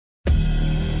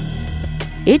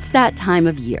It's that time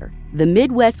of year. The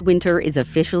Midwest winter is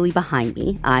officially behind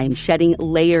me. I'm shedding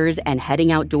layers and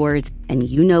heading outdoors, and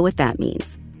you know what that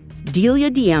means. Delia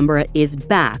D'Ambra is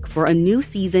back for a new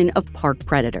season of Park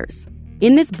Predators.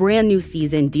 In this brand new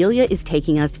season, Delia is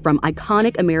taking us from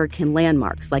iconic American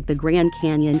landmarks like the Grand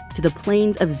Canyon to the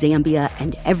plains of Zambia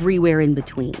and everywhere in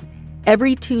between.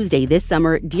 Every Tuesday this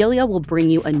summer, Delia will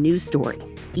bring you a new story,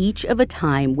 each of a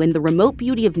time when the remote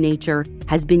beauty of nature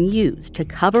has been used to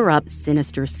cover up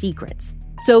sinister secrets.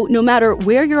 So no matter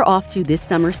where you're off to this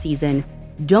summer season,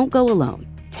 don't go alone.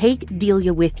 Take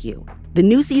Delia with you. The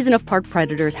new season of Park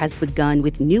Predators has begun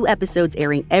with new episodes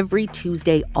airing every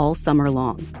Tuesday all summer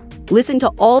long. Listen to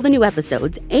all the new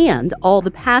episodes and all the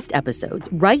past episodes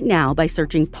right now by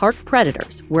searching Park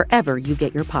Predators wherever you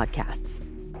get your podcasts.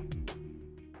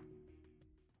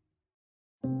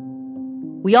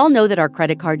 We all know that our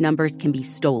credit card numbers can be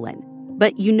stolen,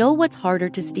 but you know what's harder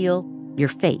to steal? Your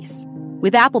face.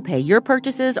 With Apple Pay, your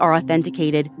purchases are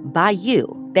authenticated by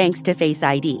you thanks to Face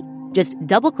ID. Just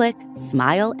double-click,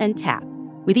 smile, and tap.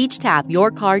 With each tap,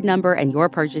 your card number and your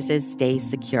purchases stay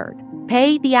secured.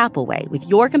 Pay the Apple way with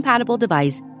your compatible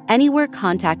device anywhere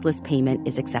contactless payment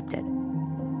is accepted.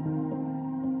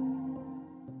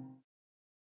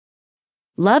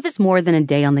 Love is more than a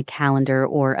day on the calendar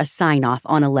or a sign-off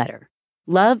on a letter.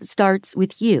 Love starts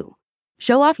with you.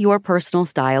 Show off your personal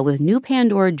style with new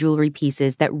Pandora jewelry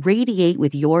pieces that radiate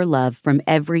with your love from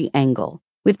every angle.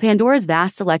 With Pandora's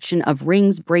vast selection of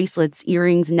rings, bracelets,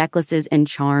 earrings, necklaces, and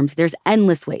charms, there's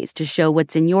endless ways to show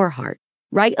what's in your heart.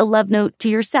 Write a love note to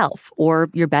yourself or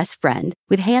your best friend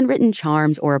with handwritten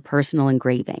charms or a personal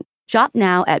engraving. Shop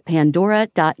now at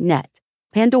pandora.net.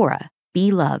 Pandora,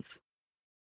 be love.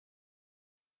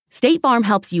 State Farm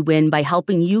helps you win by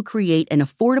helping you create an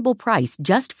affordable price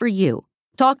just for you.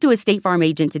 Talk to a State Farm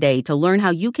agent today to learn how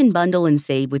you can bundle and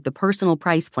save with the Personal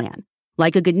Price Plan.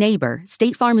 Like a good neighbor,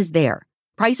 State Farm is there.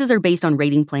 Prices are based on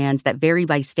rating plans that vary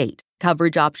by state.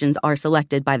 Coverage options are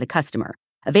selected by the customer.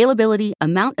 Availability,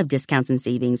 amount of discounts and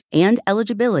savings, and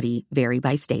eligibility vary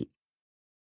by state.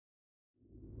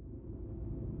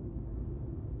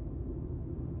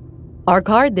 Our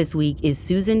card this week is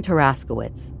Susan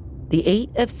Taraskiewicz, the 8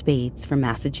 of Spades from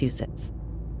Massachusetts.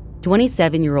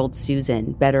 27-year-old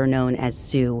Susan, better known as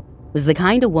Sue, was the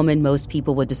kind of woman most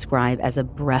people would describe as a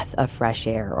breath of fresh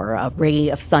air or a ray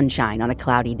of sunshine on a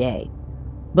cloudy day.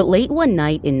 But late one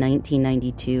night in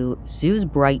 1992, Sue's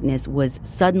brightness was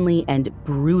suddenly and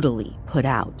brutally put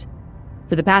out.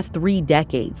 For the past 3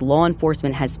 decades, law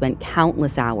enforcement has spent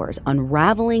countless hours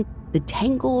unraveling the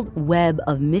tangled web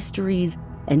of mysteries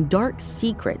and dark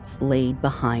secrets laid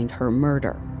behind her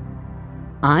murder.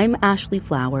 I'm Ashley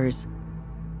Flowers,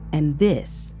 and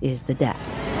this is The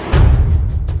Death.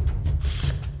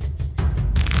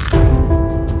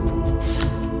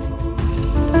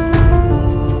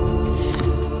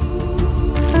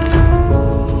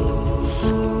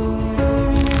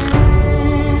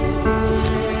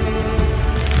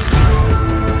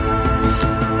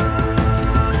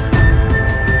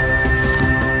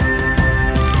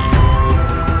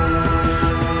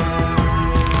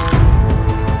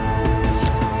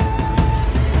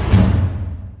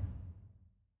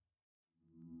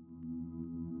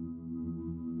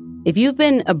 If you've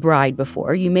been a bride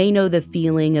before, you may know the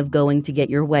feeling of going to get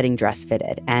your wedding dress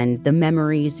fitted and the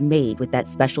memories made with that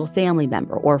special family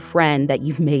member or friend that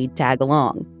you've made tag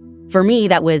along. For me,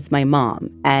 that was my mom,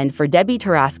 and for Debbie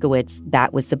Taraskiewicz,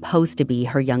 that was supposed to be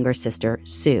her younger sister,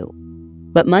 Sue.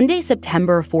 But Monday,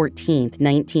 September 14th,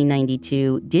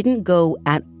 1992, didn't go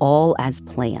at all as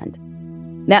planned.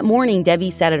 That morning, Debbie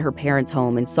sat at her parents'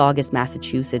 home in Saugus,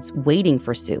 Massachusetts, waiting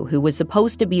for Sue, who was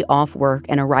supposed to be off work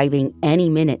and arriving any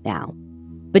minute now.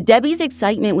 But Debbie's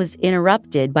excitement was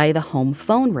interrupted by the home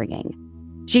phone ringing.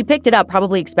 She picked it up,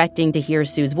 probably expecting to hear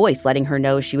Sue's voice, letting her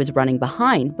know she was running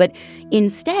behind, but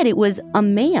instead it was a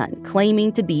man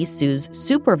claiming to be Sue's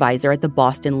supervisor at the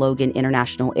Boston Logan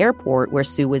International Airport, where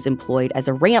Sue was employed as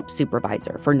a ramp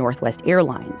supervisor for Northwest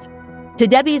Airlines. To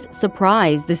Debbie's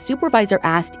surprise, the supervisor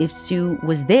asked if Sue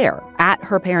was there at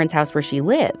her parents' house where she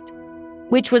lived,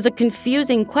 which was a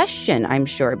confusing question, I'm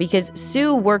sure, because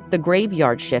Sue worked the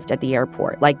graveyard shift at the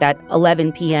airport, like that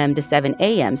 11 p.m. to 7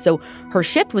 a.m., so her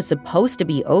shift was supposed to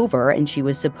be over and she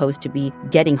was supposed to be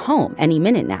getting home any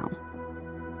minute now.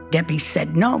 Debbie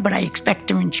said, no, but I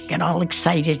expect her, and she got all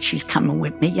excited. She's coming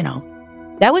with me,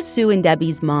 That was Sue and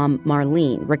Debbie's mom,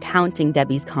 Marlene, recounting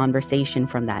Debbie's conversation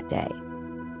from that day.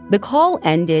 The call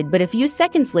ended, but a few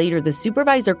seconds later, the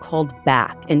supervisor called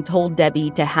back and told Debbie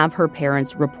to have her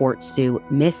parents report Sue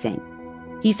missing.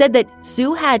 He said that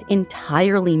Sue had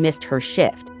entirely missed her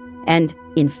shift, And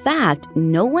in fact,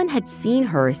 no one had seen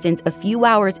her since a few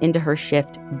hours into her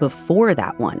shift before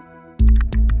that one.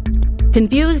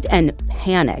 Confused and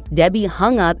panicked, Debbie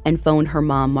hung up and phoned her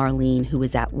mom, Marlene, who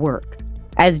was at work.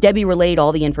 As Debbie relayed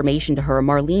all the information to her,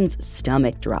 Marlene's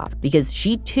stomach dropped because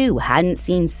she too hadn't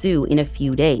seen Sue in a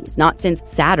few days, not since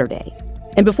Saturday.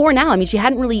 And before now, she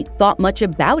hadn't really thought much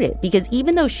about it because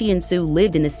even though she and Sue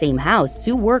lived in the same house,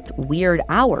 Sue worked weird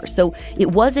hours. So it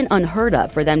wasn't unheard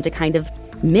of for them to kind of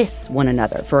miss one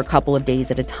another for a couple of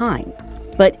days at a time.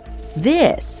 But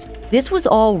this was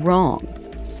all wrong.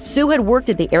 Sue had worked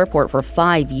at the airport for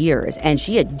 5 years, and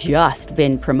she had just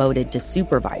been promoted to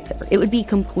supervisor. It would be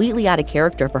completely out of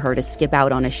character for her to skip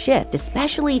out on a shift,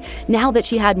 especially now that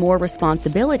she had more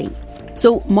responsibility.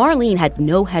 So Marlene had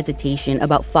no hesitation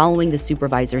about following the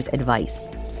supervisor's advice.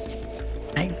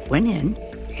 I went in,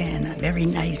 and a very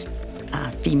nice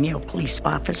female police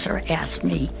officer asked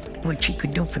me what she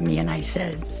could do for me, and I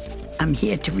said, "I'm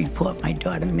here to report my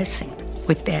daughter missing."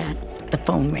 With that, the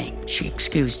phone rang. She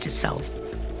excused herself.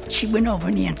 She went over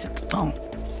and answered the phone.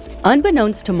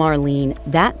 Unbeknownst to Marlene,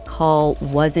 that call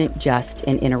wasn't just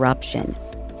an interruption.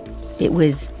 It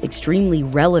was extremely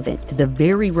relevant to the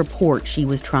very report she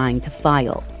was trying to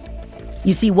file.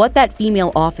 You see, what that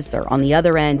female officer on the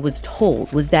other end was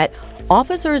told was that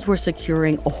officers were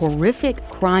securing a horrific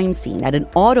crime scene at an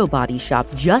auto body shop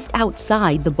just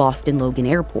outside the Boston Logan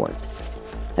Airport.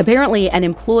 Apparently, an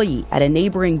employee at a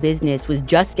neighboring business was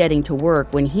just getting to work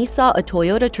when he saw a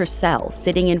Toyota Tercel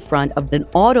sitting in front of an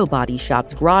auto body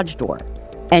shop's garage door.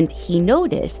 And he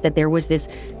noticed that there was this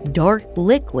dark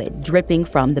liquid dripping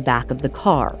from the back of the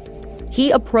car.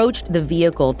 He approached the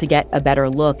vehicle to get a better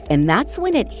look, and that's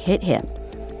when it hit him.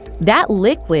 That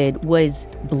liquid was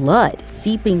blood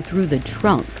seeping through the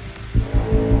trunk.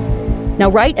 Now,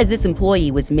 right as this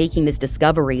employee was making this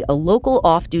discovery, a local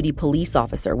off-duty police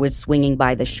officer was swinging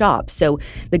by the shop, so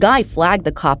the guy flagged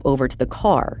the cop over to the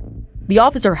car. The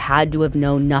officer had to have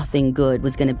known nothing good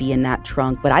was going to be in that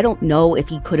trunk, but I don't know if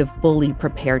he could have fully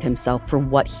prepared himself for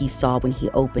what he saw when he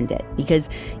opened it, because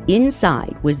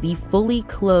inside was the fully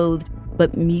clothed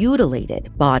but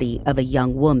mutilated body of a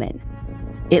young woman.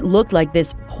 It looked like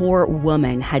this poor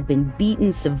woman had been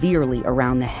beaten severely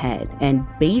around the head, and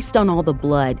based on all the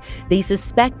blood, they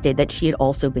suspected that she had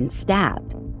also been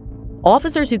stabbed.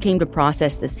 Officers who came to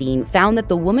process the scene found that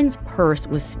the woman's purse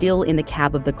was still in the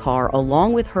cab of the car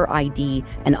along with her ID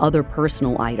and other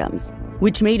personal items,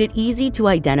 which made it easy to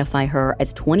identify her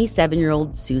as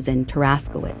 27-year-old Susan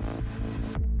Taraskiewicz.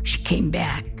 She came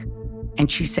back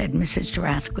and she said, "Mrs.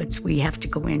 Taraskiewicz, we have to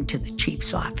go into the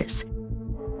chief's office.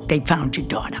 They found your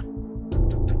daughter."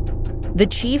 The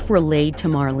chief relayed to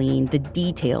Marlene the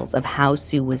details of how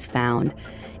Sue was found,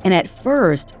 and at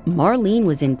first, Marlene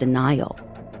was in denial.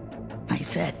 I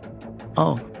said,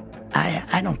 "Oh,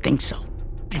 I don't think so."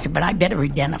 I said, "But I better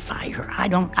identify her. I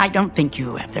don't think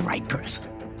you have the right person."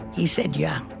 He said,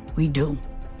 "Yeah, we do."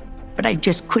 But I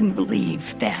just couldn't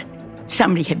believe that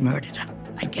somebody had murdered her,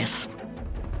 I guess.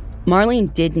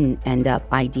 Marlene didn't end up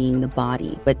IDing the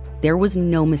body, but there was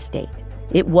no mistake.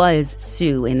 It was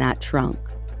Sue in that trunk.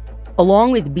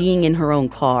 Along with being in her own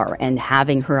car and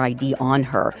having her ID on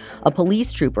her, a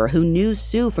police trooper who knew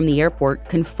Sue from the airport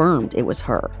confirmed it was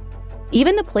her.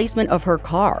 Even the placement of her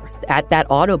car at that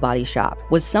auto body shop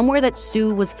was somewhere that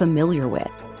Sue was familiar with.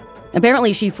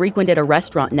 Apparently, she frequented a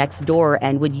restaurant next door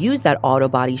and would use that auto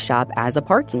body shop as a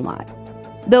parking lot.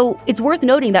 Though it's worth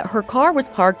noting that her car was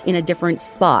parked in a different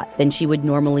spot than she would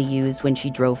normally use when she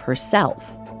drove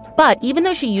herself. But even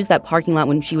though she used that parking lot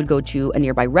when she would go to a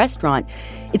nearby restaurant,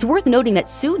 it's worth noting that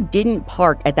Sue didn't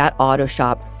park at that auto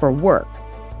shop for work.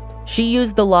 She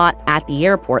used the lot at the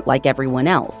airport like everyone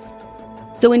else.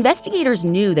 So investigators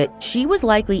knew that she was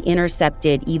likely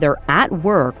intercepted either at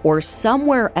work or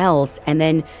somewhere else and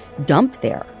then dumped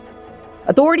there.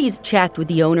 Authorities checked with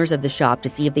the owners of the shop to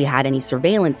see if they had any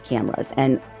surveillance cameras,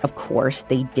 and of course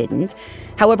they didn't.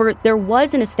 However, there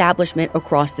was an establishment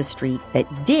across the street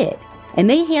that did, and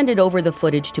they handed over the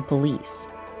footage to police.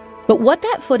 But what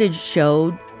that footage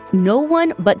showed, no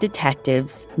one but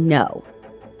detectives know.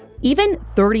 Even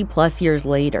 30-plus years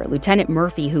later, Lieutenant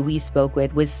Murphy, who we spoke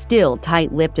with, was still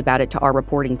tight-lipped about it to our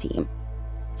reporting team.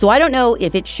 So I don't know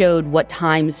if it showed what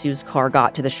time Sue's car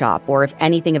got to the shop or if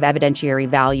anything of evidentiary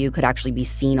value could actually be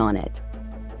seen on it.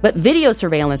 But video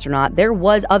surveillance or not, there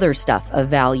was other stuff of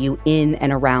value in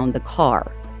and around the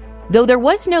car. Though there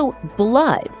was no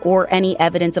blood or any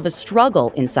evidence of a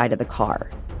struggle inside of the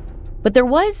car. But there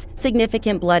was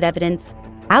significant blood evidence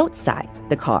outside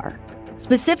the car,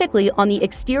 specifically on the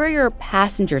exterior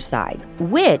passenger side,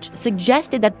 which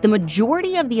suggested that the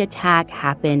majority of the attack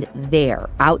happened there,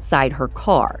 outside her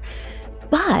car.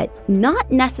 but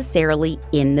not necessarily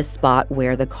in the spot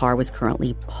where the car was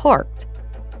currently parked.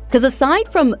 Because aside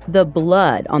from the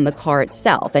blood on the car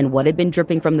itself and what had been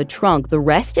dripping from the trunk, the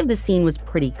rest of the scene was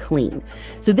pretty clean.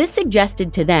 So this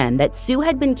suggested to them that Sue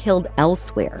had been killed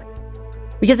elsewhere.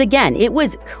 Because again, it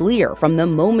was clear from the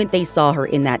moment they saw her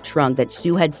in that trunk that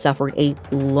Sue had suffered a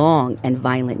long and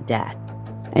violent death.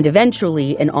 And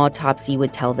eventually, an autopsy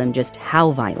would tell them just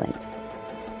how violent.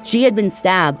 She had been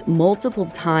stabbed multiple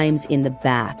times in the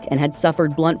back and had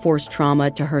suffered blunt force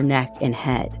trauma to her neck and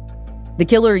head. The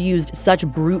killer used such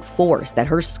brute force that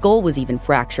her skull was even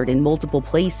fractured in multiple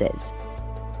places.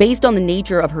 Based on the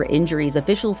nature of her injuries,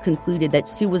 officials concluded that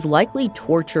Sue was likely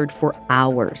tortured for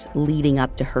hours leading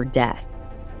up to her death.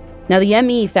 Now, the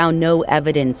ME found no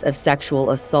evidence of sexual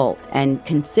assault, and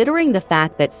considering the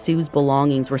fact that Sue's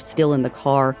belongings were still in the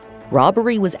car,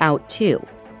 robbery was out too.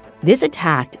 This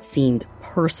attack seemed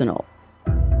personal.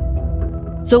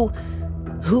 So,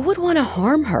 who would want to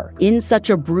harm her in such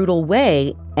a brutal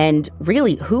way? And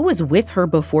really, who was with her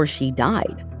before she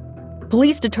died?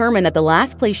 Police determined that the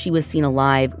last place she was seen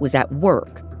alive was at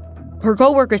work. Her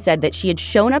coworker said that she had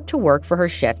shown up to work for her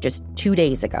shift just 2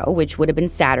 days ago, which would have been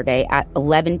Saturday at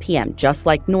 11 p.m., just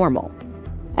like normal.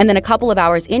 And then a couple of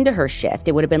hours into her shift,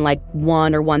 it would have been like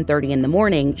 1 or 1:30 in the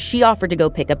morning, she offered to go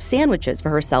pick up sandwiches for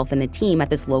herself and the team at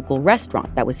this local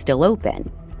restaurant that was still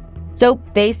open. So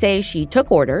they say she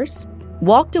took orders,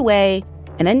 walked away,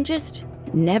 and then just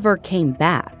never came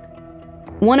back.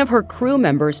 One of her crew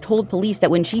members told police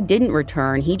that when she didn't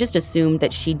return, he just assumed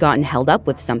that she'd gotten held up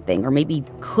with something or maybe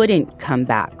couldn't come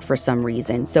back for some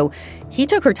reason. So he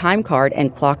took her time card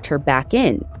and clocked her back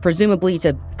in, presumably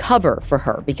to cover for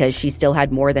her because she still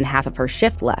had more than half of her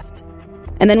shift left.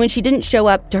 And then when she didn't show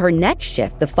up to her next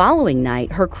shift the following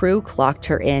night, her crew clocked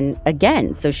her in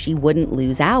again so she wouldn't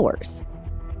lose hours.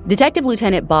 Detective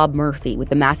Lieutenant Bob Murphy with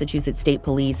the Massachusetts State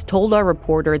Police told our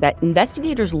reporter that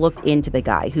investigators looked into the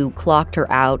guy who clocked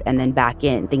her out and then back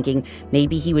in, thinking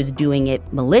maybe he was doing it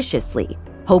maliciously,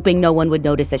 hoping no one would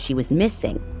notice that she was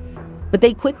missing. But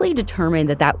they quickly determined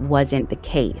that that wasn't the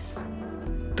case.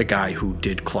 The guy who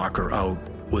did clock her out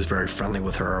was very friendly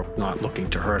with her, not looking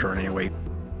to hurt her in any way.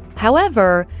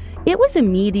 However, it was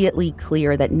immediately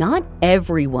clear that not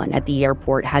everyone at the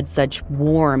airport had such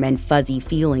warm and fuzzy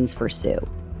feelings for Sue.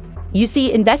 You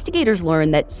see, investigators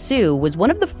learned that Sue was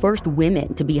one of the first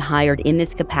women to be hired in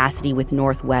this capacity with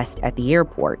Northwest at the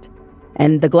airport.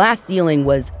 And the glass ceiling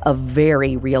was a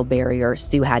very real barrier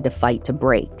Sue had to fight to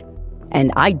break.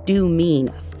 And I do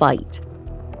mean fight.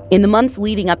 In the months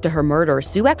leading up to her murder,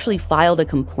 Sue actually filed a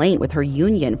complaint with her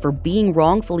union for being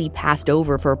wrongfully passed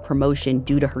over for a promotion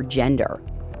due to her gender.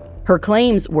 Her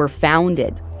claims were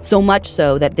founded, so much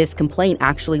so that this complaint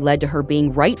actually led to her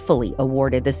being rightfully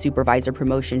awarded the supervisor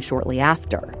promotion shortly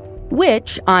after,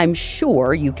 which I'm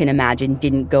sure you can imagine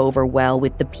didn't go over well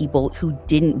with the people who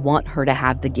didn't want her to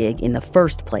have the gig in the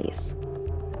first place.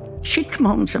 She'd come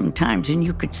home sometimes and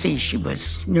you could see she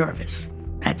was nervous.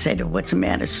 I'd say to her, "What's the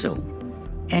matter, Sue?"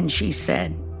 And she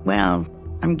said, "Well,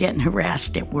 I'm getting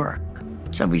harassed at work."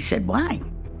 So we said, "Why?"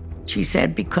 She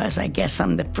said, "Because I guess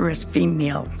I'm the first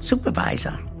female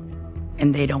supervisor,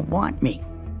 and they don't want me."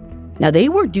 Now, they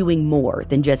were doing more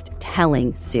than just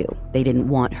telling Sue they didn't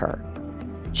want her.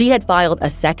 She had filed a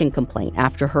second complaint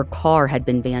after her car had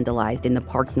been vandalized in the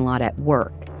parking lot at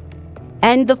work.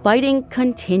 And the fighting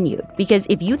continued, because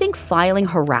if you think filing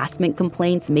harassment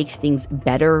complaints makes things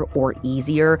better or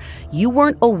easier, you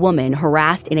weren't a woman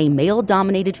harassed in a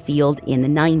male-dominated field in the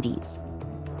 90s.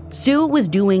 Sue was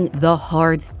doing the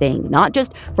hard thing, not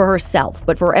just for herself,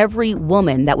 but for every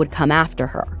woman that would come after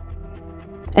her.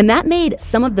 And that made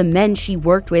some of the men she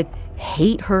worked with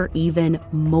hate her even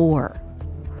more.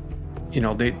 You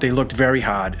know, they looked very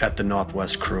hard at the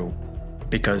Northwest crew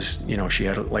because, you know, she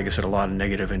had, like I said, a lot of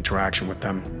negative interaction with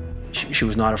them. She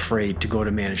was not afraid to go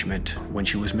to management when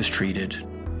she was mistreated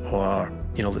or,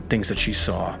 you know, the things that she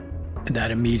saw. And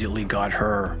that immediately got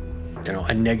her, you know,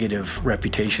 a negative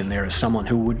reputation there as someone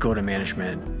who would go to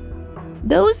management.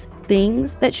 Those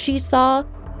things that she saw,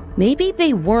 maybe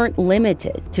they weren't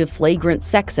limited to flagrant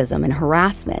sexism and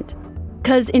harassment.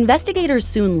 Because investigators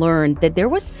soon learned that there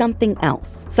was something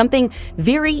else, something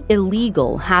very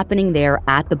illegal happening there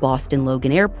at the Boston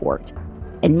Logan Airport.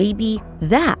 And maybe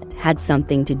that had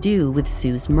something to do with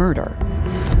Sue's murder.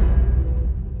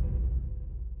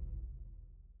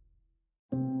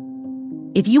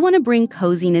 If you want to bring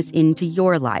coziness into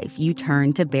your life, you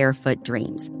turn to Barefoot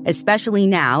Dreams, especially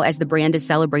now as the brand is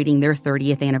celebrating their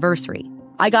 30th anniversary.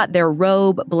 I got their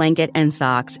robe, blanket, and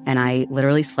socks, and I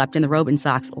literally slept in the robe and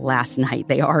socks last night.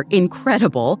 They are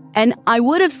incredible. And I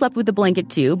would have slept with the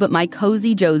blanket too, but my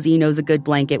cozy Josie knows a good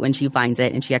blanket when she finds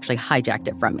it, and she actually hijacked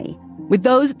it from me. With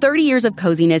those 30 years of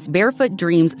coziness, Barefoot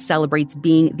Dreams celebrates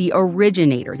being the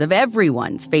originators of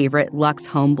everyone's favorite luxe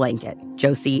home blanket,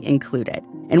 Josie included.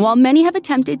 And while many have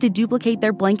attempted to duplicate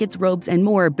their blankets, robes, and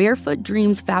more, Barefoot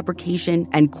Dreams fabrication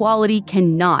and quality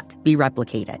cannot be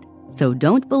replicated. So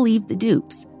don't believe the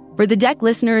dupes. For the Deck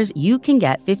listeners, you can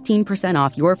get 15%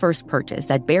 off your first purchase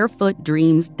at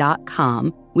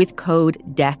barefootdreams.com with code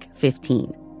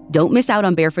DECK15. Don't miss out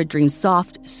on Barefoot Dreams'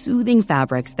 soft, soothing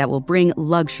fabrics that will bring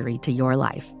luxury to your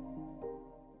life.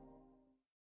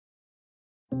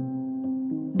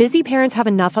 Busy parents have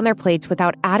enough on their plates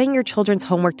without adding your children's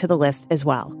homework to the list as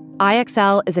well.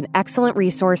 IXL is an excellent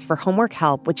resource for homework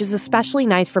help, which is especially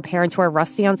nice for parents who are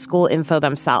rusty on school info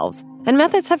themselves. And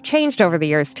methods have changed over the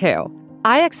years, too.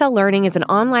 IXL Learning is an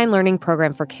online learning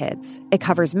program for kids. It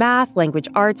covers math, language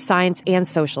arts, science, and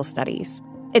social studies.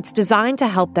 It's designed to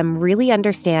help them really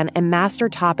understand and master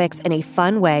topics in a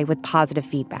fun way with positive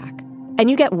feedback.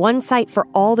 And you get one site for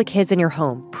all the kids in your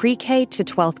home, pre-K to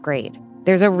 12th grade.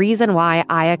 There's a reason why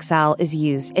IXL is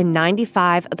used in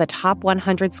 95 of the top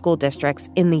 100 school districts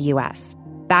in the U.S.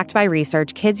 Backed by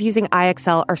research, kids using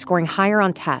IXL are scoring higher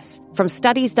on tests. From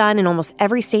studies done in almost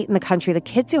every state in the country, the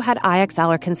kids who had IXL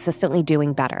are consistently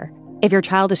doing better. If your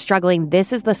child is struggling,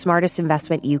 this is the smartest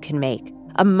investment you can make.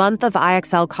 A month of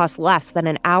IXL costs less than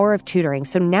an hour of tutoring,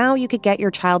 so now you could get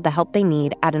your child the help they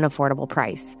need at an affordable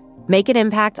price. Make an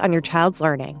impact on your child's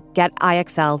learning. Get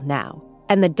IXL now.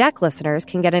 And the Deck listeners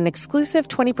can get an exclusive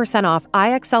 20% off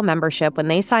IXL membership when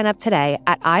they sign up today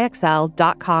at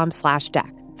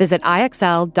IXL.com/deck. Visit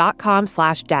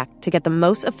IXL.com/deck to get the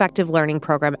most effective learning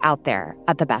program out there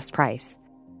at the best price.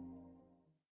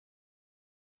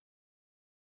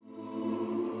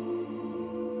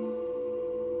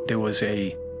 There was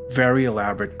a very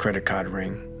elaborate credit card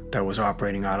ring that was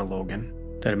operating out of Logan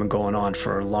that had been going on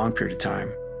for a long period of time.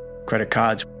 Credit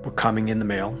cards were coming in the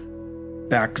mail.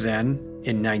 Back then,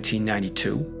 in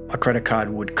 1992, a credit card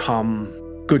would come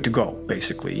good to go,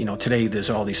 basically. You know, today there's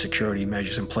all these security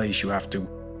measures in place. You have to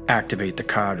activate the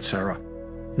card, etc.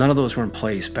 None of those were in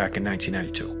place back in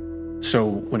 1992.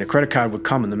 So when a credit card would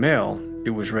come in the mail,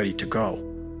 it was ready to go.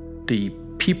 The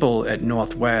people at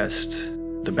Northwest,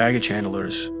 the baggage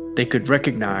handlers, they could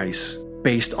recognize,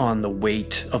 based on the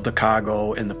weight of the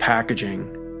cargo and the packaging,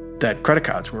 that credit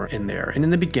cards were in there. And in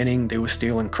the beginning, they were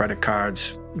stealing credit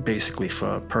cards basically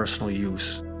for personal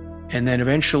use. And then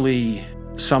eventually,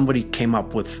 somebody came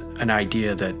up with an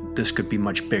idea that this could be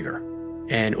much bigger,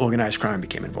 and organized crime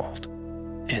became involved.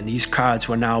 And these cards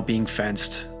were now being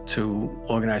fenced to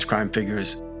organized crime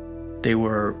figures. They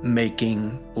were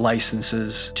making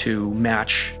licenses to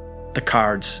match the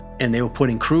cards, and they were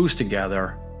putting crews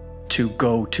together to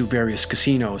go to various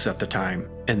casinos at the time,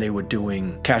 and they were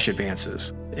doing cash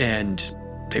advances. And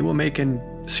they were making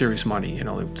serious money,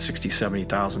 $60,000,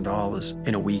 $70,000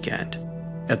 in a weekend.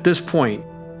 At this point,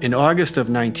 in August of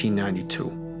 1992,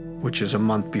 which is a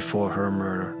month before her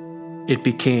murder, it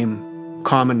became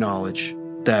common knowledge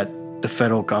that the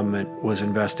federal government was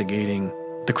investigating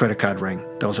the credit card ring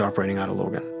that was operating out of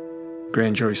Logan.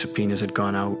 Grand jury subpoenas had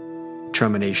gone out,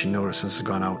 termination notices had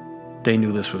gone out. They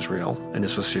knew this was real and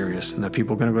this was serious, and that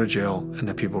people were going to go to jail and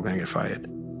that people were going to get fired.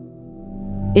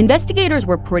 Investigators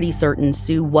were pretty certain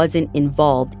Sue wasn't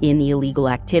involved in the illegal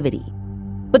activity.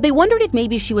 But they wondered if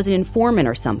maybe she was an informant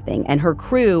or something, and her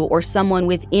crew or someone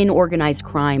within organized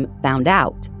crime found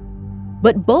out.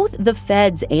 But both the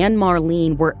feds and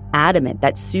Marlene were adamant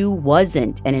that Sue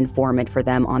wasn't an informant for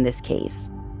them on this case.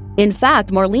 In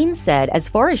fact, Marlene said, as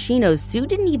far as she knows, Sue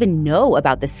didn't even know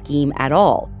about the scheme at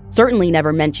all, certainly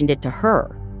never mentioned it to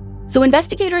her. So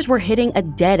investigators were hitting a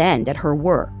dead end at her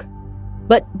work.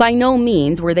 But by no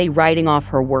means were they writing off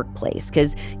her workplace,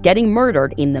 because getting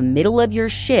murdered in the middle of your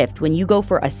shift when you go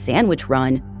for a sandwich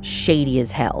run, shady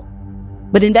as hell.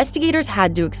 But investigators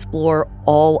had to explore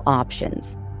all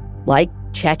options, like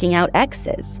checking out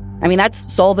exes. I mean,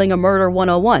 that's solving a murder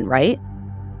 101, right?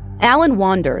 Alan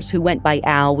Wanders, who went by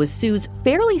Al, was Sue's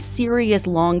fairly serious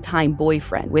longtime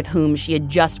boyfriend with whom she had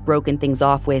just broken things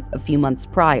off with a few months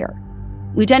prior.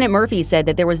 Lieutenant Murphy said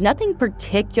that there was nothing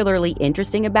particularly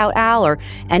interesting about Al or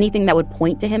anything that would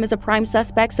point to him as a prime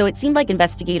suspect, so it seemed like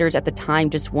investigators at the time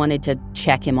just wanted to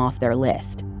check him off their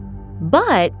list.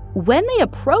 But when they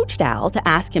approached Al to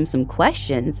ask him some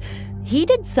questions, he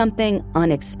did something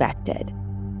unexpected.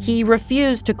 He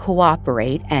refused to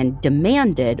cooperate and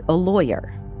demanded a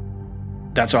lawyer.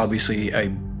 That's obviously a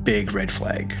big red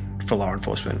flag for law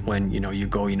enforcement when, you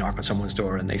knock on someone's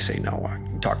door and they say, no, I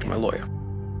can talk to my lawyer.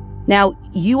 Now,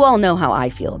 you all know how I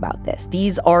feel about this.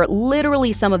 These are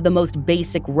literally some of the most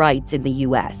basic rights in the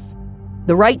U.S.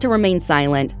 The right to remain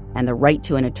silent and the right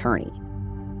to an attorney.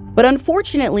 But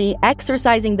unfortunately,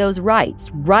 exercising those rights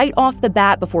right off the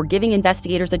bat before giving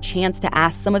investigators a chance to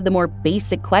ask some of the more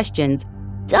basic questions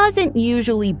doesn't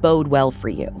usually bode well for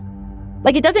you.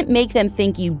 Like, it doesn't make them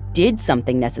think you did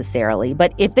something necessarily,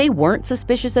 but if they weren't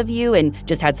suspicious of you and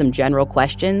just had some general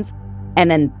questions,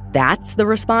 and then that's the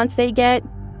response they get,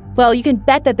 well, you can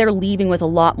bet that they're leaving with a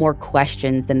lot more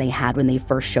questions than they had when they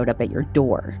first showed up at your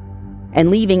door.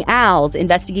 And leaving Al's,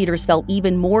 investigators felt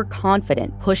even more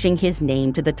confident pushing his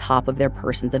name to the top of their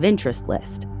persons of interest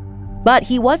list. But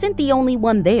he wasn't the only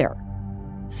one there.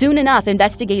 Soon enough,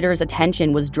 investigators'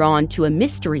 attention was drawn to a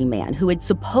mystery man who had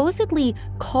supposedly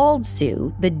called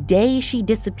Sue the day she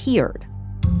disappeared.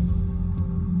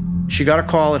 She got a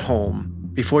call at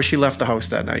home. Before she left the house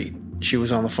that night, she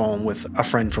was on the phone with a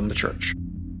friend from the church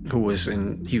who was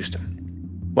in Houston.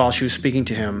 While she was speaking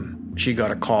to him, she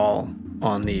got a call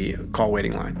on the call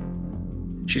waiting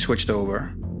line. She switched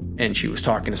over, and she was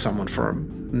talking to someone for a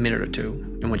minute or two.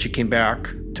 And when she came back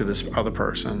to this other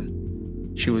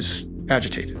person, she was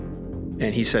agitated.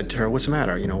 And he said to her, "What's the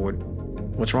matter?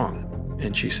 What's wrong?"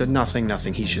 And she said,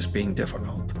 Nothing. He's just being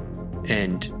difficult.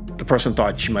 And the person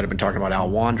thought she might have been talking about Al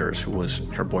Wanders, who was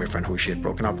her boyfriend who she had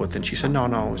broken up with. And she said,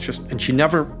 no, it's just, and she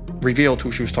never revealed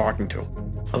who she was talking to,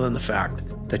 other than the fact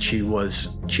that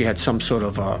she had some sort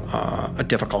of a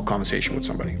difficult conversation with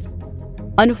somebody.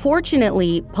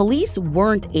 Unfortunately, police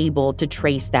weren't able to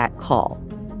trace that call.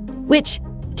 Which,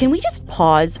 can we just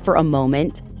pause for a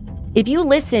moment? If you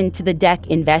listen to The Deck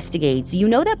Investigates, you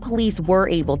know that police were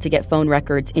able to get phone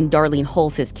records in Darlene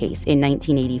Hulse's case in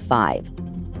 1985.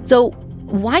 So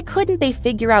why couldn't they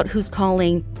figure out who's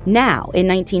calling now in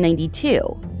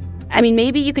 1992? I mean,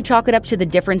 maybe you could chalk it up to the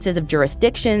differences of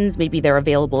jurisdictions, maybe their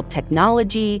available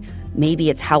technology, maybe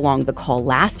it's how long the call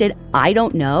lasted, I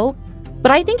don't know.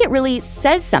 But I think it really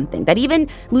says something that even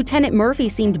Lieutenant Murphy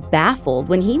seemed baffled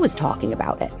when he was talking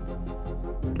about it.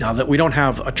 Now that we don't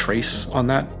have a trace on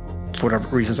that, for whatever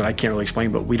reasons that I can't really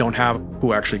explain, but we don't have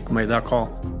who actually made that call.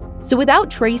 So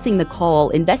without tracing the call,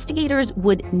 investigators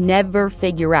would never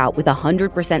figure out with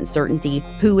 100% certainty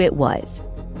who it was.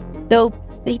 Though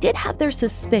they did have their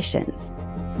suspicions.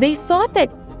 They thought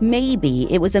that maybe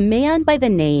it was a man by the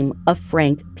name of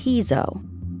Frank Pizzo.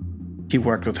 He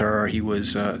worked with her,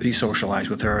 he socialized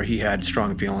with her, he had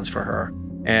strong feelings for her.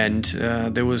 And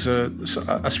there was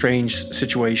a strange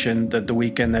situation that the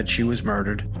weekend that she was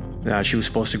murdered. She was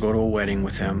supposed to go to a wedding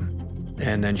with him,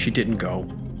 and then she didn't go,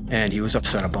 and he was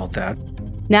upset about that.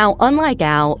 Now, unlike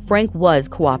Al, Frank was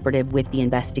cooperative with the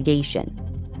investigation.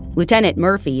 Lieutenant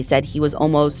Murphy said he was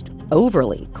almost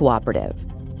overly cooperative.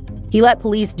 He let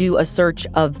police do a search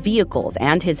of vehicles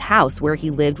and his house where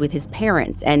he lived with his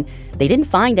parents, and they didn't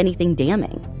find anything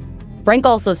damning. Frank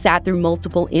also sat through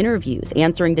multiple interviews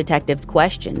answering detectives'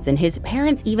 questions, and his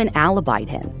parents even alibied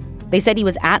him. They said he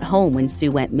was at home when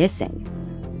Sue went missing.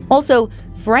 Also,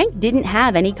 Frank didn't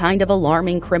have any kind of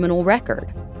alarming criminal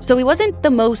record, so he wasn't the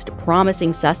most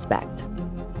promising suspect.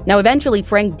 Now, eventually,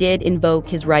 Frank did invoke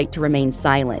his right to remain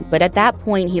silent, but at that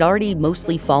point, he'd already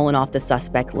mostly fallen off the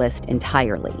suspect list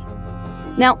entirely.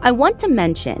 Now, I want to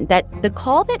mention that the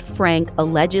call that Frank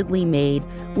allegedly made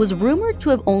was rumored to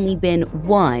have only been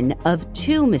one of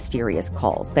two mysterious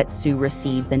calls that Sue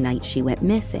received the night she went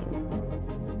missing.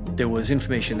 There was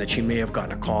information that she may have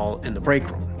gotten a call in the break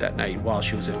room that night while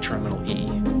she was at Terminal E.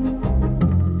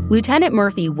 Lieutenant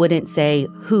Murphy wouldn't say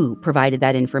who provided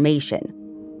that information,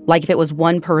 like if it was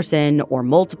one person or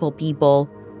multiple people,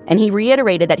 and he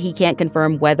reiterated that he can't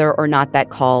confirm whether or not that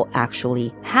call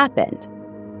actually happened.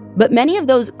 But many of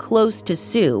those close to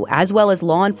Sue, as well as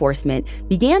law enforcement,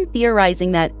 began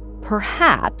theorizing that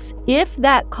perhaps if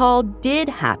that call did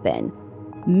happen,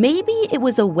 maybe it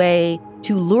was a way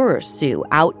to lure Sue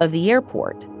out of the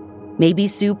airport. Maybe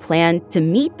Sue planned to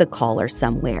meet the caller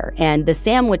somewhere, and the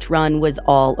sandwich run was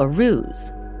all a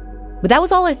ruse. But that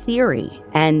was all a theory,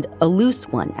 and a loose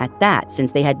one at that,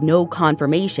 since they had no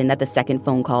confirmation that the second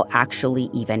phone call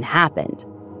actually even happened.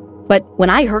 But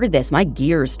when I heard this, my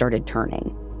gears started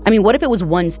turning. I mean, what if it was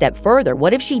one step further?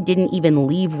 What if she didn't even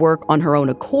leave work on her own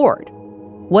accord?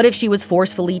 What if she was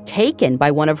forcefully taken by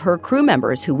one of her crew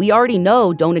members who we already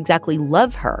know don't exactly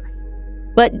love her?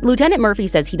 But Lieutenant Murphy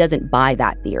says he doesn't buy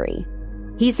that theory.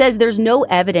 He says there's no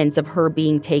evidence of her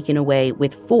being taken away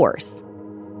with force.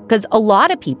 Because a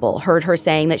lot of people heard her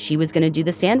saying that she was going to do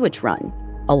the sandwich run.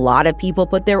 A lot of people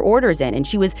put their orders in, and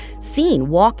she was seen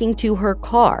walking to her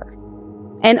car.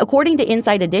 And according to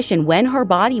Inside Edition, when her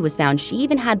body was found, she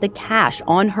even had the cash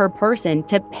on her person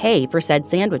to pay for said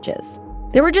sandwiches.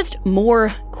 There were just more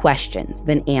questions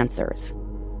than answers.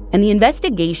 And the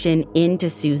investigation into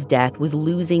Sue's death was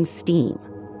losing steam.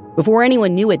 Before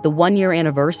anyone knew it, the 1-year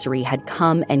anniversary had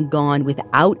come and gone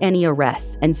without any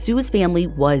arrests, and Sue's family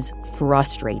was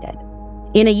frustrated.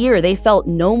 In a year, they felt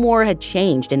no more had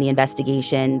changed in the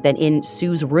investigation than in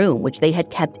Sue's room, which they had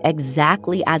kept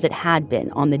exactly as it had been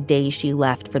on the day she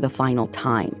left for the final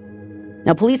time.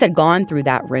 Now, police had gone through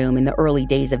that room in the early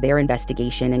days of their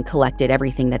investigation and collected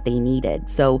everything that they needed.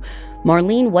 So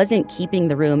Marlene wasn't keeping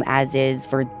the room as is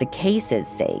for the case's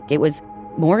sake. It was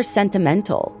more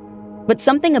sentimental. But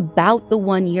something about the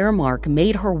 1-year mark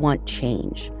made her want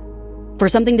change. For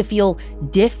something to feel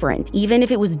different, even if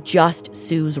it was just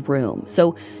Sue's room.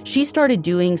 So she started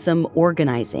doing some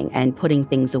organizing and putting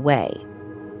things away.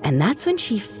 And that's when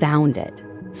she found it.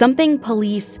 Something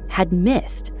police had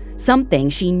missed. Something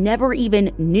she never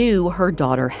even knew her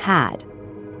daughter had.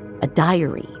 A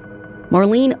diary.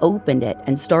 Marlene opened it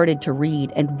and started to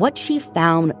read, and what she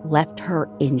found left her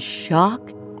in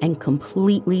shock and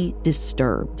completely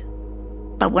disturbed.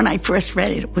 But when I first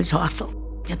read it, it was awful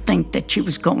to think that she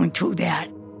was going through that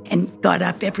and got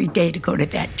up every day to go to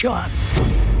that job.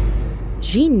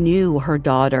 She knew her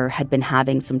daughter had been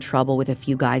having some trouble with a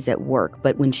few guys at work,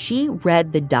 but when she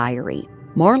read the diary,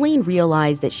 Marlene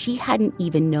realized that she hadn't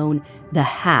even known the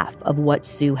half of what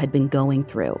Sue had been going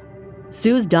through.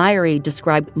 Sue's diary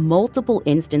described multiple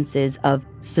instances of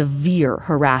severe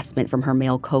harassment from her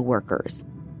male coworkers.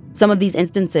 Some of these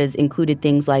instances included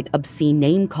things like obscene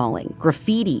name-calling,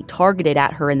 graffiti targeted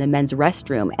at her in the men's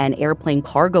restroom, and airplane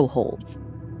cargo holds.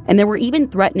 And there were even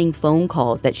threatening phone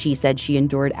calls that she said she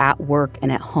endured at work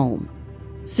and at home.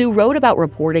 Sue wrote about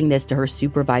reporting this to her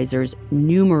supervisors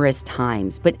numerous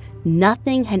times, but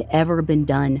nothing had ever been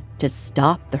done to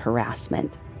stop the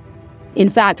harassment. In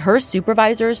fact, her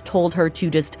supervisors told her to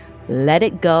just let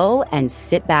it go and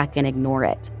sit back and ignore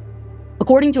it.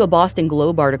 According to a Boston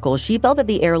Globe article, she felt that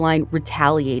the airline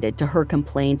retaliated to her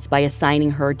complaints by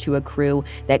assigning her to a crew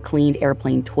that cleaned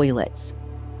airplane toilets.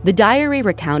 The diary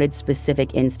recounted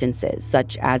specific instances,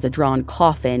 such as a drawn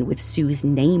coffin with Sue's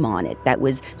name on it that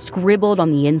was scribbled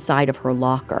on the inside of her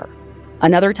locker.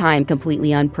 Another time,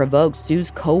 completely unprovoked,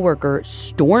 Sue's coworker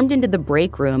stormed into the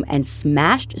break room and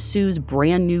smashed Sue's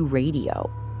brand new radio.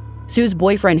 Sue's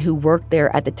boyfriend, who worked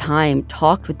there at the time,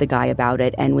 talked with the guy about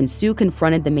it, and when Sue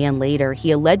confronted the man later,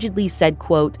 he allegedly said,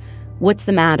 quote, "What's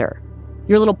the matter?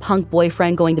 Your little punk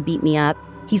boyfriend going to beat me up?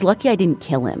 He's lucky I didn't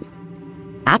kill him."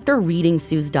 After reading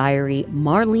Sue's diary,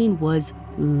 Marlene was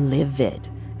livid,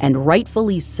 and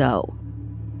rightfully so.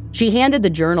 She handed the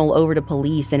journal over to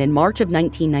police, and in March of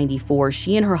 1994,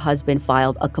 she and her husband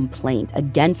filed a complaint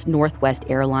against Northwest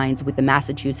Airlines with the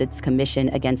Massachusetts Commission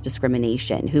Against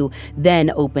Discrimination, who then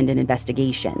opened an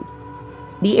investigation.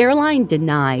 The airline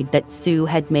denied that Sue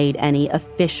had made any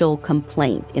official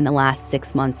complaint in the last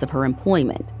 6 months of her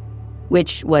employment,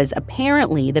 which was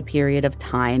apparently the period of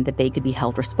time that they could be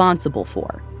held responsible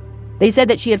for. They said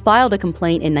that she had filed a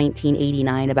complaint in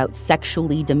 1989 about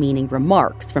sexually demeaning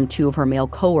remarks from 2 of her male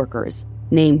coworkers,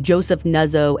 named Joseph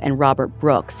Nuzzo and Robert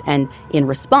Brooks, and in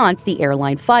response, the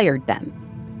airline fired them.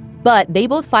 But they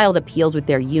both filed appeals with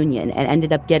their union and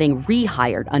ended up getting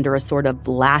rehired under a sort of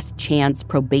last chance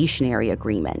probationary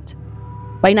agreement.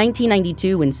 By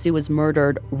 1992, when Sue was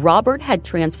murdered, Robert had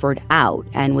transferred out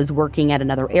and was working at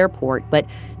another airport, but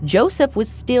Joseph was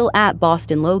still at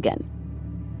Boston Logan.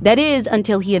 That is,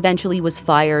 until he eventually was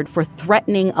fired for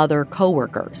threatening other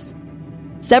coworkers.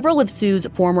 Several of Sue's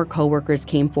former coworkers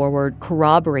came forward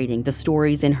corroborating the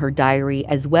stories in her diary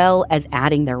as well as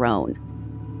adding their own.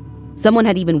 Someone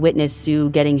had even witnessed Sue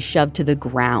getting shoved to the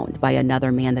ground by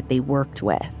another man that they worked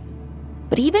with.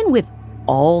 But even with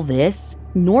all this,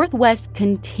 Northwest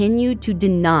continued to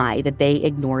deny that they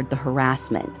ignored the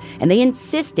harassment, and they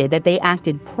insisted that they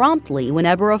acted promptly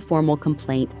whenever a formal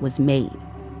complaint was made.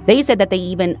 They said that they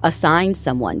even assigned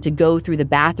someone to go through the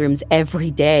bathrooms every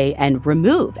day and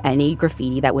remove any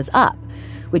graffiti that was up,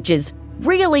 which is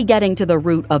really getting to the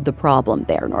root of the problem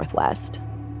there, Northwest.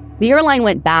 The airline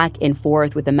went back and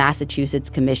forth with the Massachusetts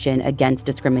Commission Against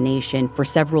Discrimination for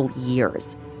several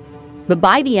years. But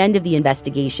by the end of the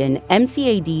investigation,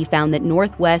 MCAD found that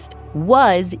Northwest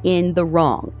was in the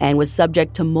wrong and was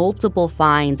subject to multiple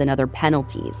fines and other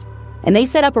penalties. And they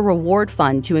set up a reward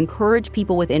fund to encourage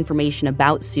people with information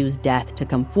about Sue's death to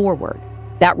come forward.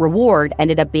 That reward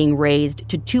ended up being raised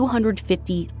to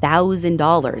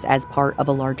 $250,000 as part of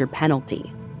a larger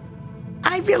penalty.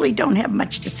 I really don't have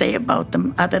much to say about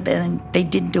them other than they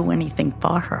didn't do anything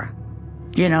for her,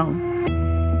 you know.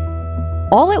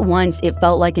 All at once, it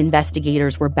felt like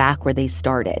investigators were back where they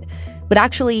started, but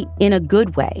actually in a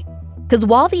good way. Because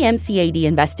while the MCAD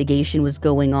investigation was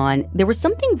going on, there was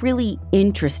something really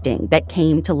interesting that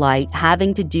came to light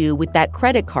having to do with that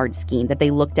credit card scheme that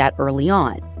they looked at early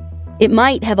on. It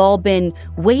might have all been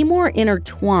way more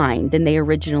intertwined than they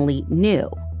originally knew.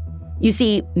 You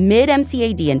see,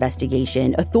 mid-MCAD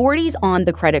investigation, authorities on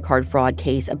the credit card fraud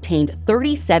case obtained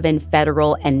 37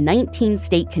 federal and 19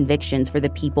 state convictions for the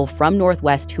people from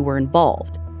Northwest who were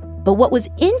involved. But what was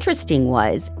interesting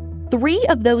was 3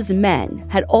 of those men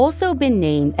had also been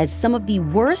named as some of the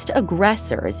worst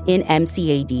aggressors in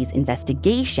MCAD's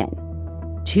investigation.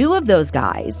 2 of those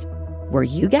guys were,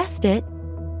 you guessed it,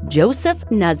 Joseph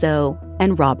Nuzzo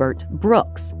and Robert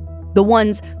Brooks, the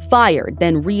ones fired,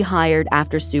 then rehired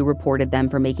after Sue reported them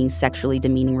for making sexually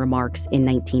demeaning remarks in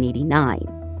 1989.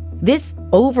 This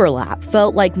overlap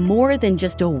felt like more than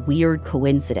just a weird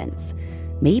coincidence.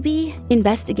 Maybe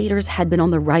investigators had been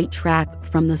on the right track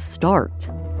from the start.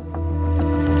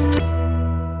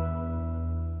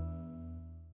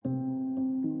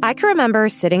 I can remember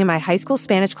sitting in my high school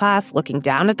Spanish class, looking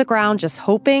down at the ground, just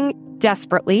hoping,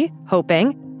 desperately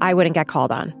hoping, I wouldn't get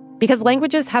called on. Because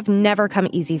languages have never come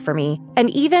easy for me. And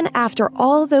even after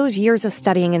all those years of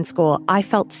studying in school, I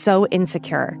felt so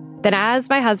insecure. Then as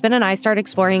my husband and I started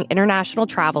exploring international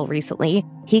travel recently,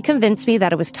 he convinced me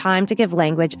that it was time to give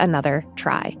language another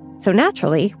try. So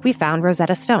naturally, we found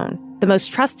Rosetta Stone, the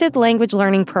most trusted language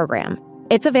learning program.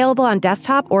 It's available on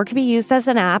desktop or can be used as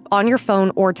an app on your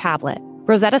phone or tablet.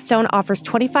 Rosetta Stone offers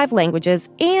 25 languages,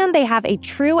 and they have a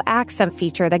true accent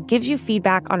feature that gives you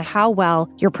feedback on how well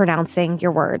you're pronouncing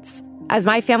your words. As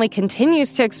my family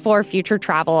continues to explore future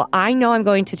travel, I know I'm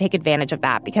going to take advantage of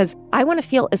that because I want to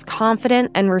feel as confident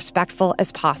and respectful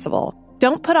as possible.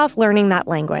 Don't put off learning that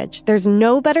language. There's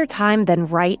no better time than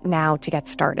right now to get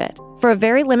started. For a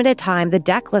very limited time, the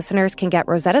Deck listeners can get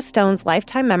Rosetta Stone's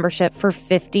lifetime membership for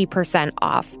 50%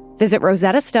 off. Visit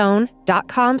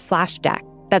rosettastone.com/deck.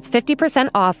 That's 50%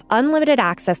 off unlimited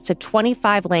access to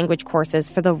 25 language courses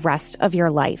for the rest of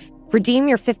your life. Redeem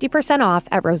your 50% off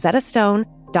at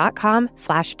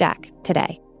rosettastone.com/deck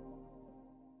today.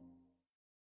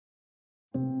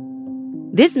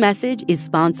 This message is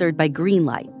sponsored by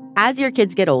Greenlight. As your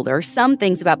kids get older, some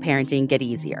things about parenting get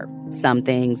easier. Some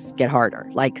things get harder,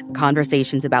 like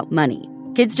conversations about money.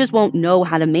 Kids just won't know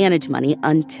how to manage money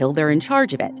until they're in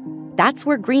charge of it. That's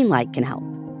where Greenlight can help.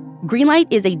 Greenlight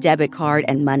is a debit card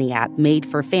and money app made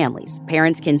for families.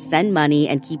 Parents can send money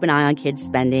and keep an eye on kids'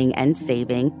 spending and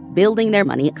saving, building their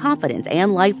money confidence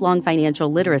and lifelong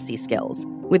financial literacy skills.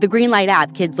 With the Greenlight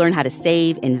app, kids learn how to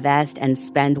save, invest, and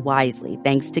spend wisely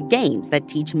thanks to games that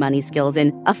teach money skills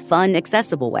in a fun,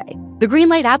 accessible way. The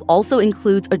Greenlight app also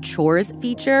includes a chores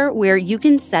feature where you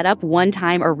can set up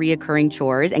one-time or reoccurring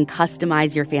chores and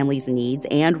customize your family's needs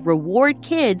and reward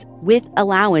kids with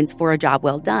allowance for a job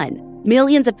well done.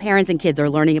 Millions of parents and kids are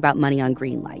learning about money on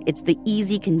Greenlight. It's the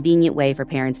easy, convenient way for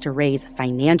parents to raise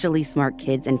financially smart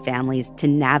kids and families to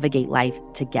navigate life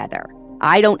together.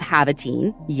 I don't have a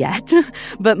teen yet,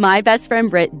 but my best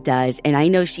friend Britt does, and I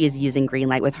know she is using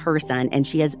Greenlight with her son, and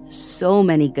she has so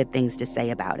many good things to say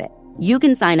about it. You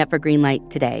can sign up for Greenlight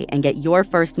today and get your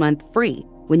first month free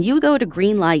when you go to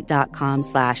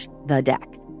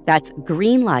greenlight.com/thedeck. That's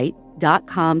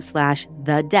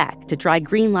greenlight.com/thedeck to try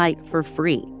Greenlight for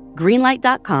free.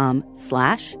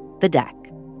 Greenlight.com/thedeck.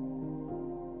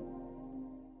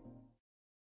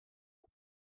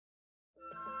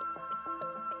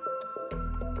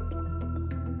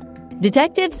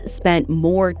 Detectives spent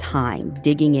more time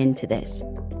digging into this.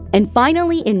 And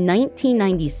finally, in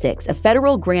 1996, a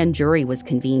federal grand jury was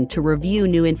convened to review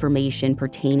new information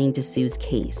pertaining to Sue's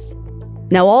case.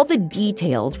 Now, all the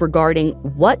details regarding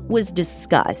what was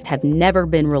discussed have never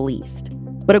been released.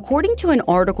 But according to an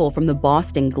article from the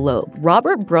Boston Globe,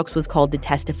 Robert Brooks was called to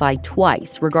testify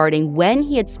twice regarding when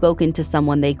he had spoken to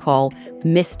someone they call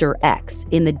Mr. X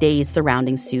in the days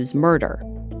surrounding Sue's murder.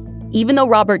 Even though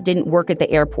Robert didn't work at the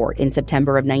airport in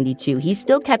September of '92, he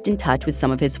still kept in touch with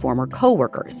some of his former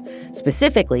coworkers,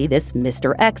 specifically this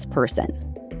Mr. X person.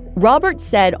 Robert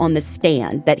said on the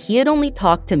stand that he had only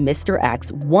talked to Mr.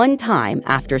 X one time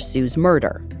after Sue's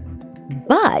murder.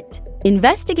 But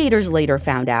investigators later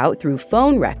found out through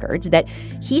phone records that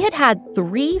he had had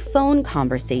 3 phone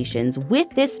conversations with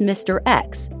this Mr.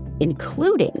 X,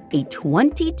 including a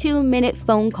 22-minute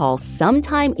phone call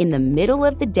sometime in the middle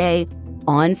of the day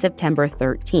on September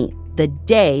 13th, the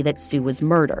day that Sue was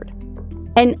murdered.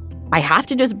 And I have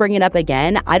to just bring it up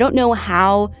again. I don't know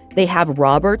how they have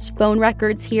Robert's phone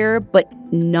records here, but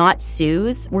not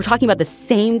Sue's. We're talking about the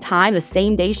same time, the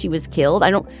same day she was killed. I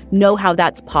don't know how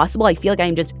that's possible. I feel like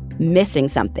I'm just missing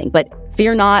something. But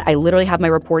fear not, I literally have my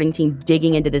reporting team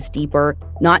digging into this deeper,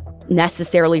 not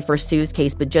necessarily for Sue's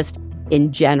case, but just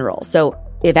in general. So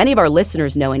if any of our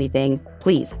listeners know anything,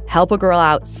 please help a girl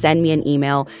out, send me an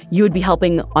email. You would be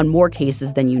helping on more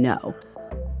cases than you know.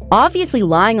 Obviously,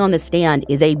 lying on the stand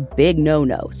is a big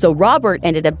no-no, so Robert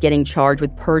ended up getting charged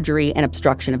with perjury and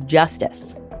obstruction of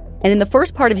justice. And in the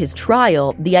first part of his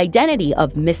trial, the identity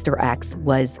of Mr. X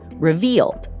was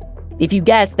revealed. If you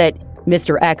guessed that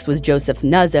Mr. X was Joseph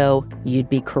Nuzzo, you'd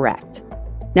be correct.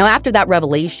 Now, after that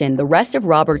revelation, the rest of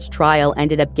Robert's trial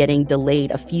ended up getting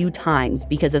delayed a few times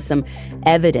because of some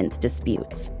evidence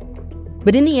disputes.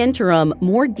 But in the interim,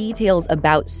 more details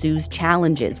about Sue's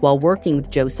challenges while working with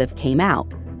Joseph came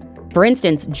out. For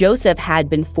instance, Joseph had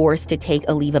been forced to take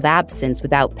a leave of absence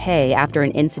without pay after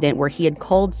an incident where he had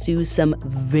called Sue some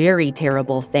very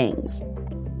terrible things.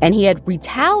 And he had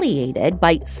retaliated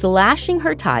by slashing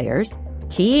her tires,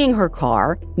 keying her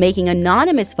car, making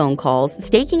anonymous phone calls,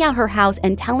 staking out her house,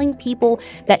 and telling people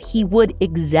that he would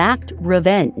exact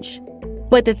revenge.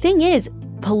 But the thing is,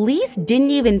 police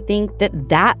didn't even think that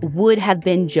that would have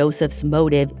been Joseph's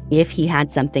motive if he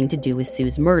had something to do with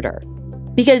Sue's murder.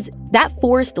 Because that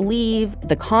forced leave,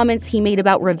 the comments he made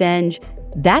about revenge,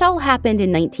 that all happened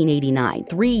in 1989,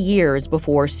 3 years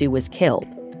before Sue was killed.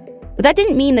 But that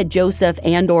didn't mean that Joseph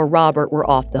and/or Robert were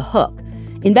off the hook.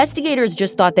 Investigators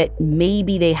just thought that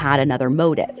maybe they had another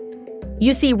motive.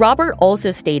 You see, Robert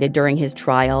also stated during his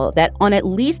trial that on at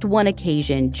least one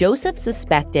occasion, Joseph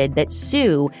suspected that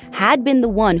Sue had been the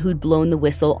one who'd blown the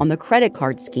whistle on the credit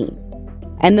card scheme.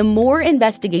 And the more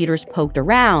investigators poked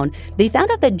around, they found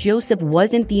out that Joseph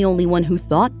wasn't the only one who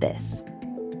thought this.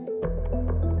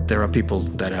 There are people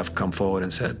that have come forward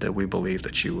and said that we believe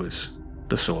that she was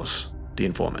the source, the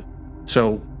informant.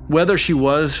 So whether she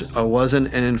was or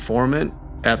wasn't an informant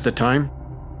at the time,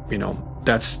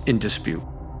 that's in dispute.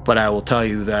 But I will tell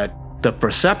you that the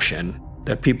perception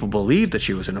that people believe that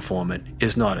she was an informant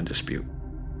is not in dispute.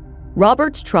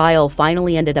 Robert's trial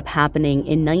finally ended up happening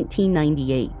in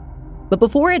 1998. But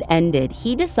before it ended,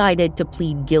 he decided to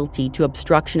plead guilty to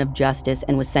obstruction of justice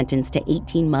and was sentenced to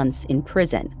 18 months in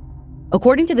prison.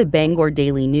 According to the Bangor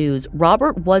Daily News,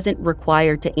 Robert wasn't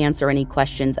required to answer any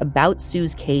questions about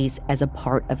Sue's case as a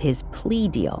part of his plea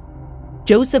deal.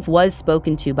 Joseph was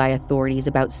spoken to by authorities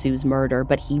about Sue's murder,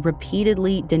 but he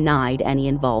repeatedly denied any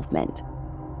involvement.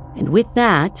 And with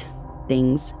that,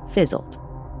 things fizzled.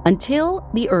 Until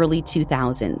the early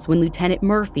 2000s, when Lieutenant